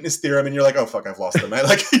incompleteness theorem. And you're like, oh, fuck, I've lost them.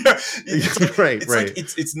 Like,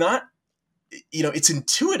 it's not, it's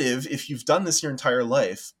intuitive if you've done this your entire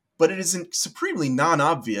life, but it isn't supremely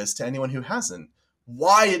non-obvious to anyone who hasn't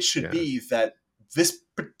why it should be that this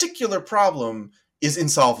particular problem is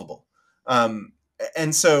insolvable.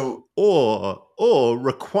 And so, or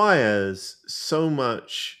requires so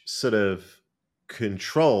much sort of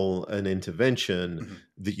control and intervention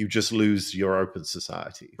that you just lose your open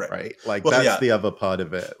society, right? Like that's the other part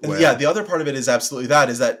of it. The other part of it is absolutely that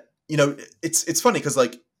it's funny because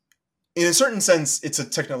like in a certain sense it's a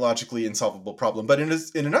technologically insolvable problem, but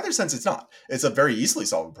in another sense it's not. It's a very easily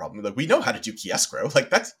solvable problem. Like we know how to do key escrow, like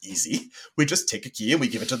that's easy. We just take a key and we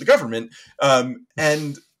give it to the government, and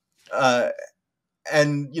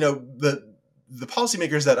the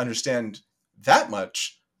policymakers that understand that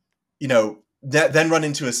much, that then run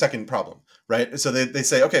into a second problem, right? So they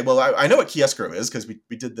say, okay, well, I know what key escrow is because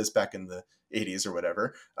we did this back in the 80s or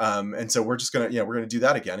whatever. And so we're just going to, we're going to do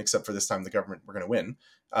that again, except for this time the government, we're going to win.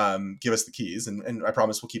 Give us the keys and I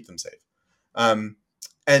promise we'll keep them safe. And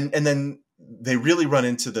then they really run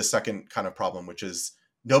into the second kind of problem, which is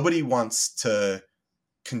nobody wants to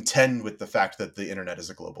contend with the fact that the internet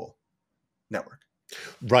is a global network.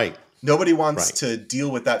 Right. Nobody wants to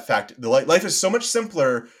deal with that fact. Life is so much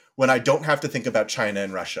simpler when I don't have to think about China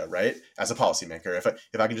and Russia, right? As a policymaker, if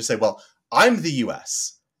I can just say, well, I'm the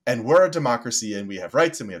US and we're a democracy and we have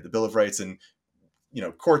rights and we have the Bill of Rights and,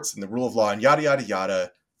 courts and the rule of law and yada, yada,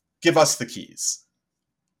 yada, give us the keys.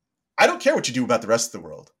 I don't care what you do about the rest of the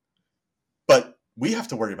world, but we have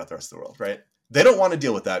to worry about the rest of the world, right? They don't want to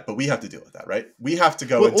deal with that, but we have to deal with that, right? We have to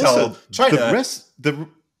go and tell China the rest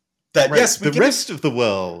of the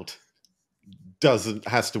world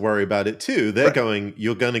has to worry about it too. They're going,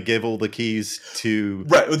 you're going to give all the keys to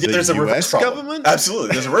there's a US government?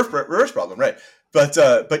 Absolutely. There's a reverse problem, right? But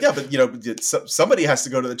somebody has to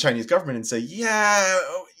go to the Chinese government and say,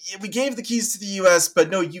 we gave the keys to the US, but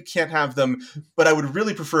no, you can't have them. But I would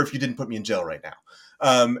really prefer if you didn't put me in jail right now.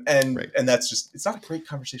 And that's just, it's not a great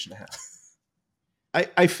conversation to have.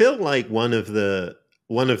 I feel like one of the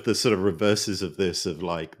sort of reverses of this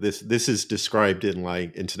this is described in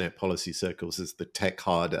like internet policy circles as the tech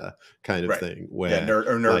harder kind of thing, where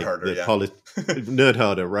nerd like harder, nerd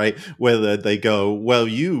harder, right? Where they go, well,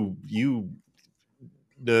 you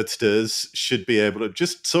nerdsters should be able to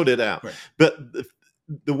just sort it out. Right. But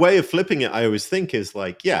the way of flipping it, I always think, is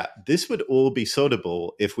like, this would all be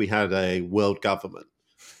sortable if we had a world government,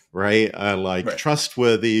 right?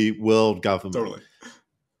 Trustworthy world government. Totally.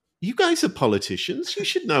 You guys are politicians. You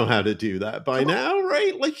should know how to do that by now,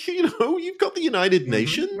 right? Like, you've got the United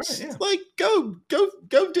Nations. Right, like, go do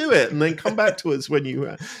it, and then come back to us when you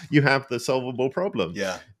have the solvable problem.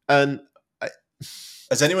 Yeah. And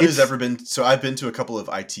as anyone who's ever been, so I've been to a couple of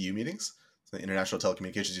ITU meetings, the International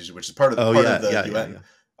Telecommunications Union, which is part of the UN.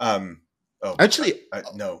 Yeah.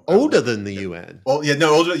 Older than the UN. Well,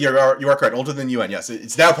 older. You are correct. Older than the UN. Yes,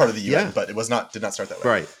 it's now part of the UN, but it did not start that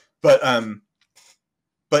way. Right.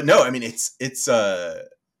 But no, I mean it's I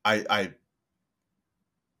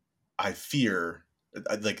fear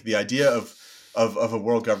like the idea of a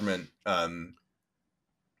world government.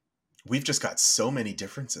 We've just got so many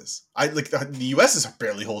differences. The US is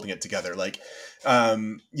barely holding it together. Like,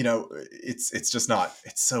 it's just not.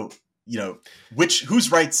 It's so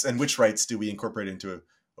whose rights and which rights do we incorporate into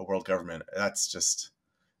a world government? That's just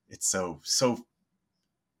it's so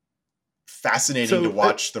fascinating to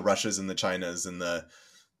watch the Russias and the Chinas and the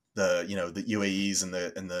UAEs and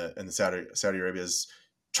the Saudi Arabias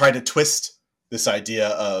try to twist this idea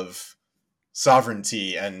of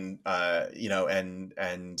sovereignty and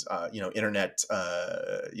internet,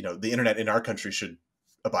 the internet in our country should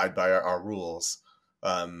abide by our rules.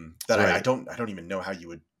 I don't even know how you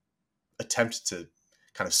would attempt to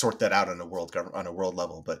kind of sort that out on a world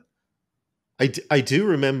level, but I do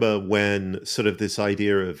remember when sort of this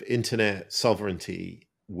idea of internet sovereignty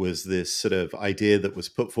was this sort of idea that was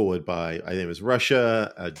put forward by, I think it was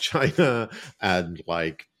Russia and China and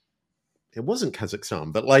like, it wasn't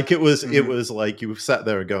Kazakhstan, but like it was like you sat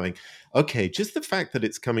there going, okay, just the fact that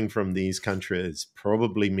it's coming from these countries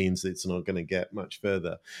probably means it's not going to get much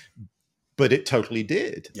further. But it totally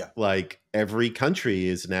did. Yeah. Like every country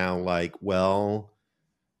is now like, well,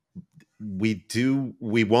 we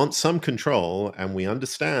want some control, and we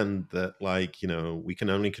understand that like, we can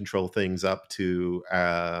only control things up to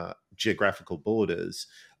our geographical borders,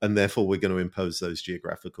 and therefore we're going to impose those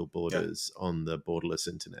geographical borders on the borderless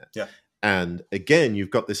internet. Yeah. And again,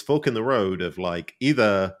 you've got this fork in the road of like,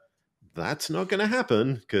 either that's not going to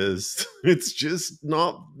happen because it's just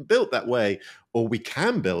not built that way, or we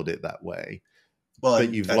can build it that way, Well, but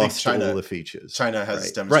and you've I think lost all the features. China has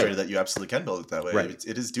Right. demonstrated that you absolutely can build it that way. Right.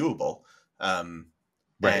 It is doable.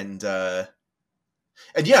 Right.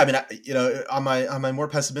 And yeah, I mean, on my more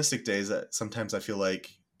pessimistic days, sometimes I feel like,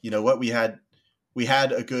 you know what, we had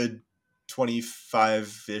a good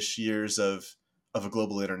 25-ish years of a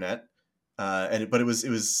global internet, but it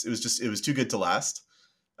was too good to last,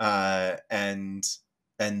 and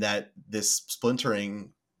that this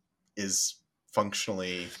splintering is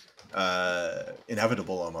functionally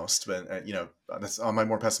inevitable almost. But that's on my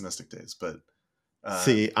more pessimistic days. But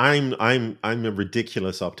see, I'm a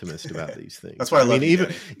ridiculous optimist about these things. That's why I love you,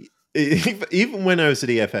 even when I was at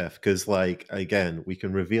EFF, because like again, we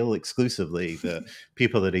can reveal exclusively that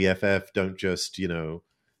people at EFF don't just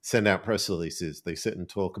send out press releases; they sit and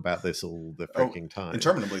talk about this all the freaking time,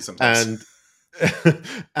 interminably sometimes.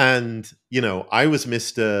 And I was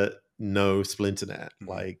Mr. No Splinternet. Mm-hmm.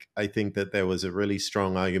 Like, I think that there was a really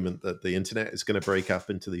strong argument that the internet is going to break up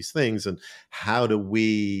into these things, and how do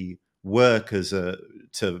we work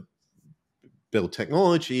to build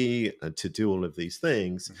technology and to do all of these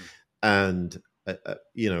things. Mm-hmm. And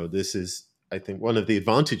this is, I think, one of the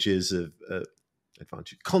advantages of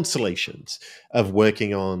consolations of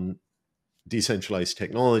working on decentralized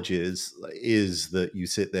technologies is that you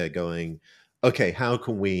sit there going, okay, how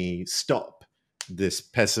can we stop this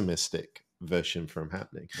pessimistic version from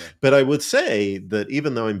happening? Yeah. But I would say that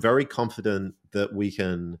even though I'm very confident that we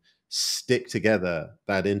can stick together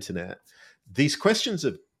that internet, these questions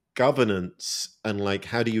of governance and like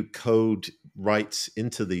how do you code rights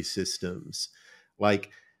into these systems, like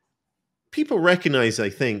people recognize, I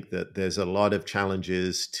think, that there's a lot of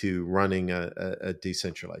challenges to running a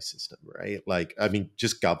decentralized system, right? Like, I mean,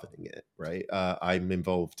 just governing it, right? I'm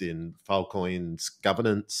involved in Filecoin's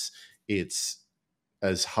governance. It's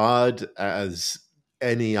as hard as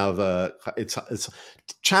any other. It's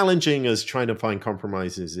challenging as trying to find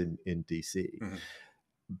compromises in DC. Mm-hmm.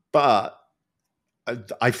 But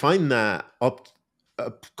I find that a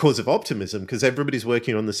cause of optimism because everybody's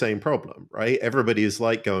working on the same problem, right? Everybody is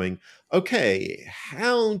like going, okay,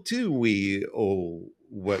 how do we all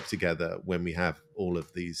work together when we have all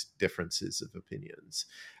of these differences of opinions?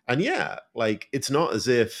 And yeah, like it's not as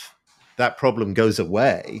if that problem goes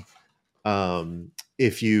away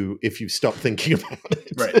if you stop thinking about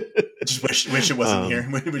it. Right. Just wish it wasn't here.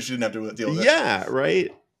 We shouldn't have to deal with it. Yeah, right.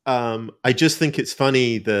 I just think it's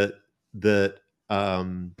funny that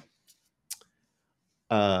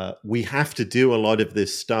we have to do a lot of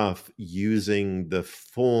this stuff using the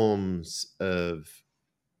forms of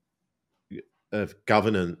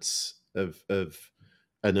governance and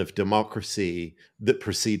of democracy that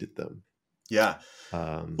preceded them. Yeah.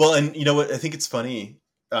 Well, and you know what? I think it's funny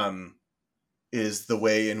is the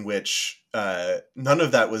way in which none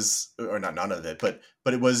of that was, or not none of it, but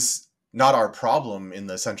it was not our problem in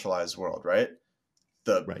the centralized world, right?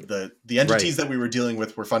 The entities that we were dealing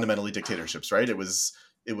with were fundamentally dictatorships, right? It was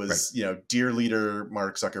dear leader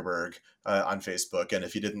Mark Zuckerberg on Facebook, and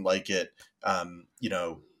if you didn't like it,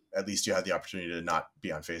 at least you had the opportunity to not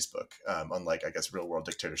be on Facebook, unlike, I guess, real world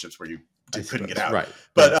dictatorships where you couldn't get out. Right.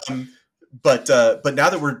 But now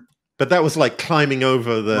that we're but that was like climbing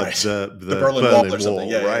over the Berlin Wall or something,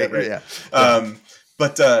 yeah, right? Yeah.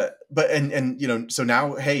 So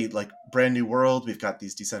now, hey, like brand new world, we've got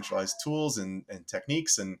these decentralized tools and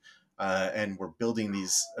techniques, and we're building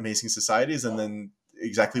these amazing societies, and then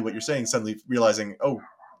exactly what you're saying, suddenly realizing, oh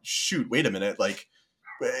shoot, wait a minute, like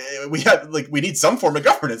we need some form of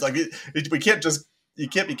governance, like we can't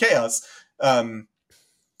be chaos, and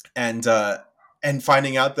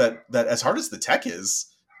finding out that as hard as the tech is,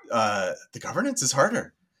 the governance is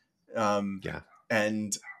harder. And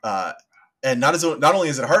not only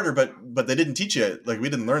is it harder, but they didn't teach you, like we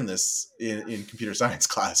didn't learn this in computer science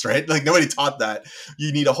class, right? Like nobody taught that.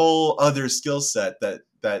 You need a whole other skill set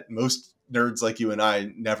that most nerds like you and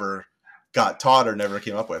I never got taught or never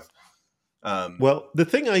came up with. Well, the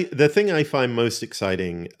thing I find most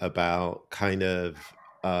exciting about kind of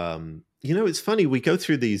it's funny, we go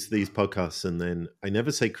through these podcasts and then I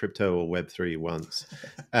never say crypto or Web3 once,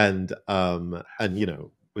 and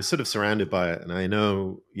we're sort of surrounded by it, and I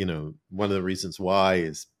know one of the reasons why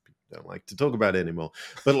is people don't like to talk about it anymore.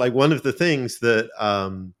 But like one of the things that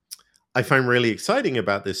I find really exciting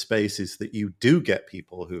about this space is that you do get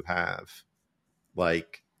people who have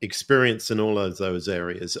like experience in all of those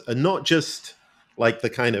areas, and not just like the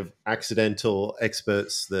kind of accidental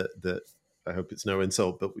experts that I hope it's no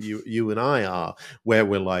insult, but you and I are, where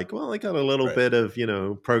we're like, well, I got a little Right. bit of,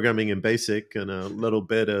 programming in BASIC and a little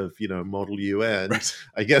bit of, Model UN. Right.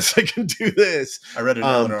 I guess I can do this. I read an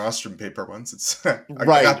Eleanor Ostrom paper once. It's I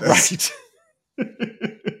Right, got this. right.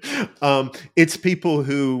 It's people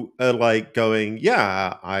who are like going,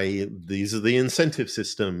 yeah, these are the incentive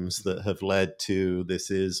systems that have led to this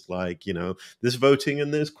is like, this voting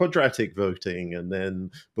and there's quadratic voting.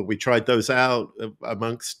 But we tried those out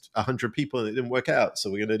amongst 100 people and it didn't work out. So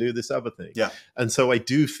we're going to do this other thing. Yeah. And so I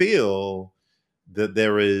do feel that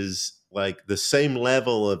there is like the same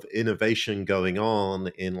level of innovation going on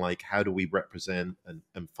in like, how do we represent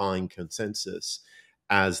and find consensus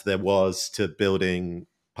as there was to building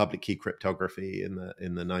public key cryptography in the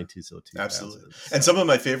 90s or 2000s. Absolutely. And some of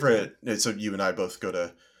my favorite, so you and I both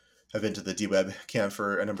have been to the DWeb camp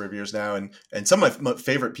for a number of years now. And some of my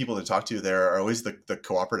favorite people to talk to there are always the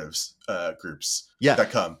cooperatives groups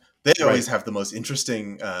that come. They always have the most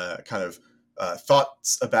interesting kind of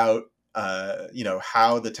thoughts about,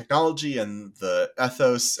 how the technology and the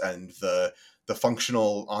ethos and the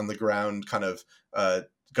functional on the ground kind of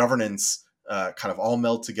governance kind of all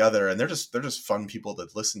meld together, and they're just fun people to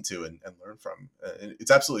listen to and learn from.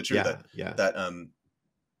 It's absolutely true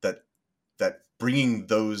that bringing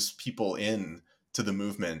those people in to the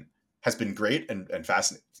movement has been great and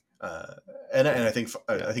fascinating, and I think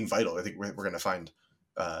vital. I think we're going to find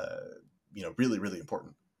really, really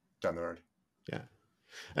important down the road. Yeah.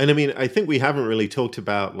 And I mean, I think we haven't really talked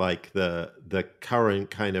about like the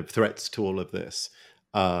current kind of threats to all of this.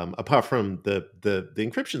 Apart from the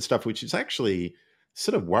encryption stuff, which is actually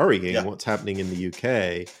sort of worrying what's happening in the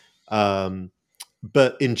UK.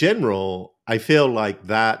 But in general, I feel like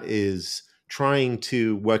that is trying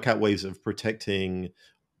to work out ways of protecting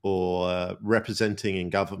or representing in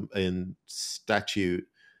government, in statute,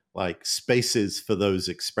 like spaces for those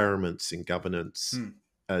experiments in governance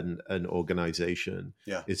and organization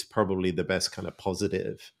is probably the best kind of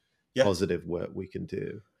positive work we can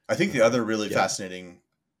do. I think the other really fascinating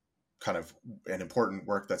kind of and important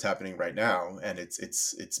work that's happening right now, and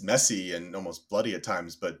it's messy and almost bloody at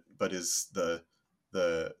times, but is the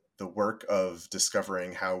work of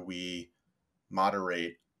discovering how we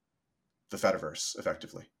moderate the Fediverse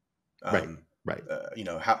effectively. Right.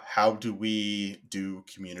 How do we do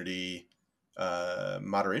community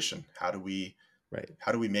moderation? How do we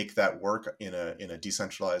make that work in a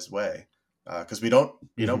decentralized way? Because we don't,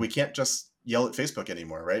 we can't just yell at Facebook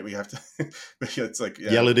anymore, right? We have to. It's like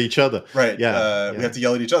yell at each other, right? We have to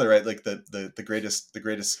yell at each other, right? Like the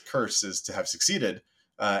greatest curse is to have succeeded,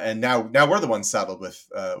 and now we're the ones saddled with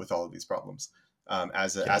all of these problems,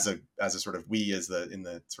 as a sort of we in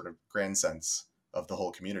the sort of grand sense of the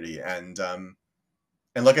whole community, and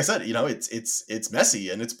like I said, it's messy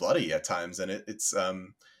and it's bloody at times, and it's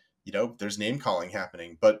there's name calling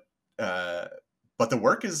happening, but the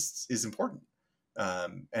work is important,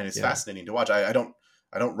 and it's fascinating to watch. I don't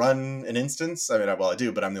run an instance. I mean, I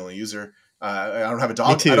do, but I'm the only user. I don't have a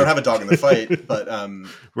dog. I don't have a dog in the fight, but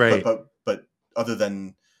but other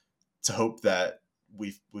than to hope that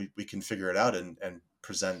we can figure it out and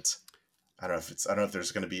present. I don't know if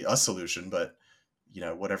there's going to be a solution, but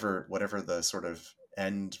whatever the sort of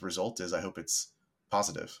end result is, I hope it's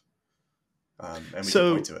positive, and we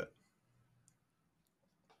can point to it.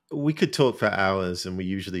 We could talk for hours, and we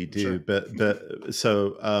usually do. Sure.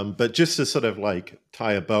 But just to sort of like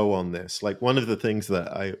tie a bow on this, like one of the things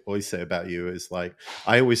that I always say about you is like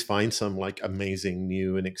I always find some like amazing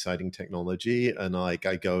new and exciting technology, and like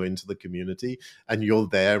I go into the community, and you're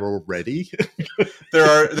there already.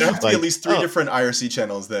 there have to be at least 3 different IRC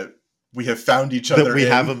channels that we have found each other that we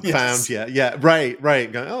in. haven't found yet. Yeah,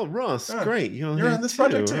 right. Go, oh, Ross, great. You're on this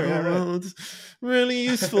project too. Yeah, right. Well, it's really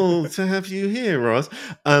useful to have you here, Ross.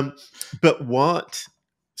 But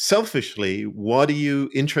selfishly, what are you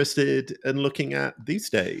interested in looking at these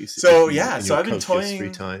days? So I've been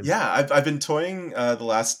toying. I've been toying the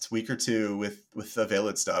last week or two with the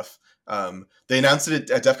Veiled stuff. They announced it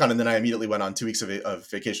at DEF CON, and then I immediately went on 2 weeks of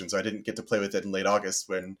vacation, so I didn't get to play with it in late August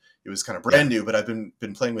when it was kind of brand new. But I've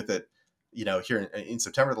been playing with it, here in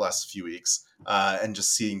September the last few weeks, and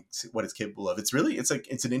just seeing what it's capable of. It's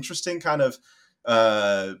an interesting kind of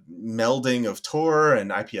melding of Tor and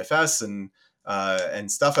IPFS and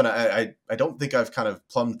stuff. And I don't think I've kind of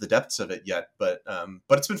plumbed the depths of it yet, but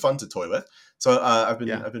it's been fun to toy with. So I've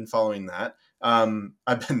been following that.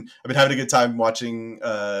 I've been having a good time watching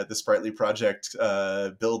the Sprightly project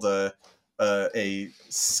build a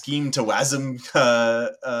scheme to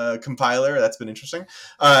WASM compiler. That's been interesting.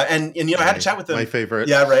 And I had a chat with them. My favorite.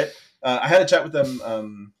 Yeah, right. I had a chat with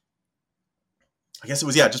them I guess it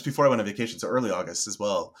was, just before I went on vacation, so early August as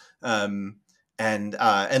well. And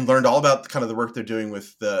learned all about kind of the work they're doing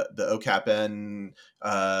with the OCAPN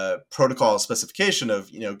protocol specification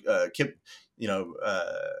of a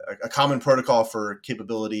common protocol for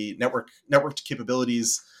networked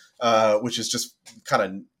capabilities, which is just kind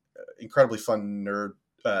of incredibly fun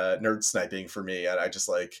nerd sniping for me. And I just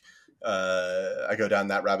I go down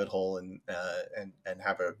that rabbit hole and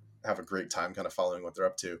have a great time kind of following what they're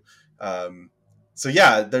up to. So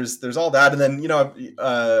yeah, there's all that, and then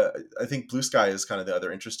I think Blue Sky is kind of the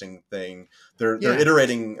other interesting thing. They're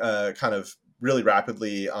iterating kind of really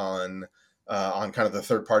rapidly on kind of the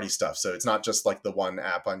third party stuff. So it's not just like the one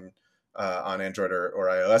app on Android or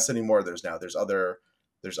iOS anymore. There's other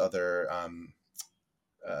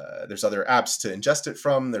apps to ingest it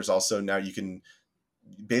from. There's also now you can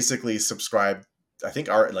basically subscribe, I think,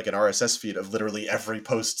 like an RSS feed of literally every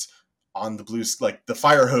post on the the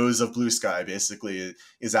fire hose of Blue Sky basically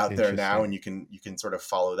is out there now, and you can sort of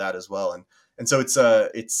follow that as well. And so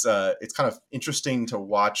it's kind of interesting to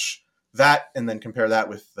watch that and then compare that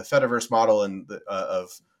with the Fediverse model and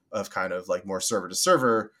of kind of like more server to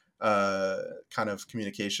server kind of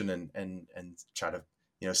communication and try to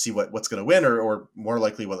see what's going to win, or more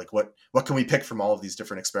likely what can we pick from all of these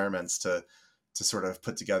different experiments to sort of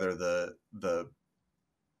put together the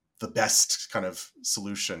best kind of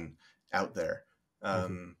solution out there.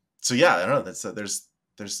 So yeah, I don't know. There's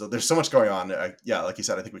so much going on. Like you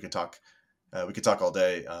said, I think we could talk all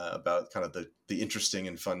day about kind of the interesting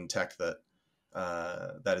and fun tech that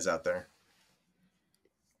is out there.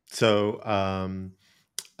 So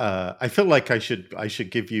I feel like I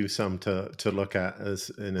should give you some to look at as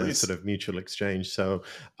in a sort of mutual exchange. So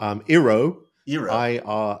Eero.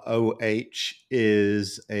 IROH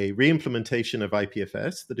is a reimplementation of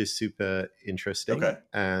IPFS that is super interesting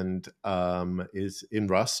and is in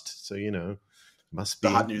Rust. So, must be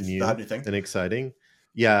the new thing and exciting.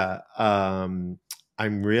 Yeah.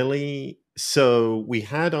 So we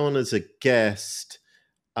had on as a guest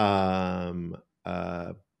Brooklyn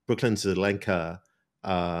Zelenka,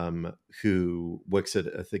 who works at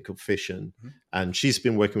a thing called Fission, and she's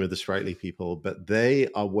been working with the Sprightly people, but they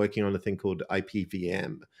are working on a thing called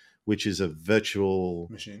IPVM, which is a virtual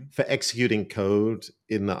machine for executing code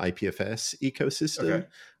in the IPFS ecosystem.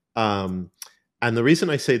 And the reason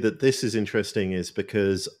I say that this is interesting is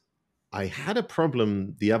because I had a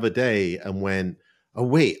problem the other day and went, oh,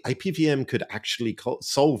 wait, IPVM could actually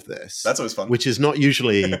solve this. That's always fun. Which is not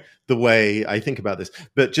usually the way I think about this.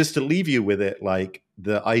 But just to leave you with it, like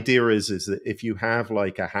the idea is that if you have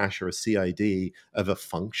like a hash or a CID of a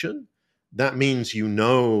function, that means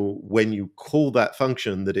when you call that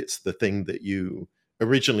function that it's the thing that you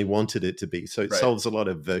originally wanted it to be. So it solves a lot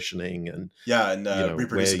of versioning and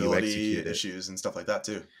reproducibility issues and stuff like that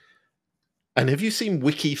too. And have you seen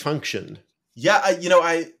Wiki Function? Yeah,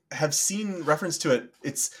 I have seen reference to it.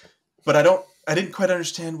 But I didn't quite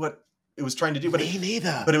understand what it was trying to do. But Me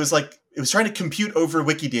neither. But it was trying to compute over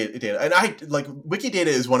Wikidata. And Wikidata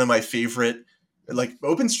is one of my favorite,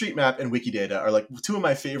 OpenStreetMap and Wikidata are like two of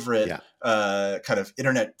my favorite kind of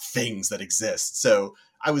internet things that exist. So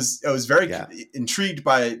I was very intrigued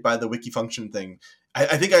by the Wiki Function thing.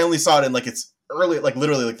 I think I only saw it in its early,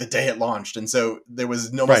 literally the day it launched, and so there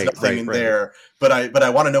was nothing in there. But I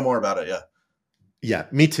want to know more about it. Yeah,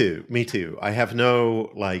 me too. I have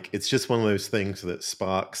it's just one of those things that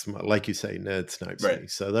sparks, like you say, nerd snipes me.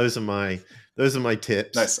 So those are my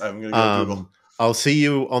tips. Nice. I'm gonna go Google. I'll see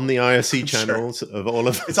you on the IRC channels of all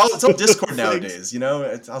of. It's all Discord nowadays.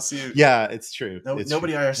 I'll see you. Yeah, it's true.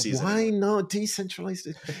 Nobody IRCs. Why not decentralized?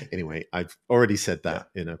 Anyway, I've already said that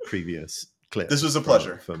in a previous clip. This was a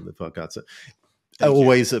pleasure from the podcast.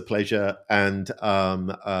 Always a pleasure. And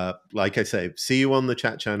like I say, see you on the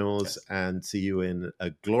chat channels and see you in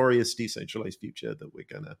a glorious decentralized future that we're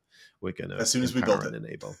gonna as soon as we build it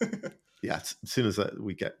enable. As soon as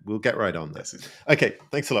we'll get right on that. Okay,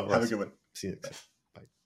 thanks a lot, Ross. Have a good one. See you next time.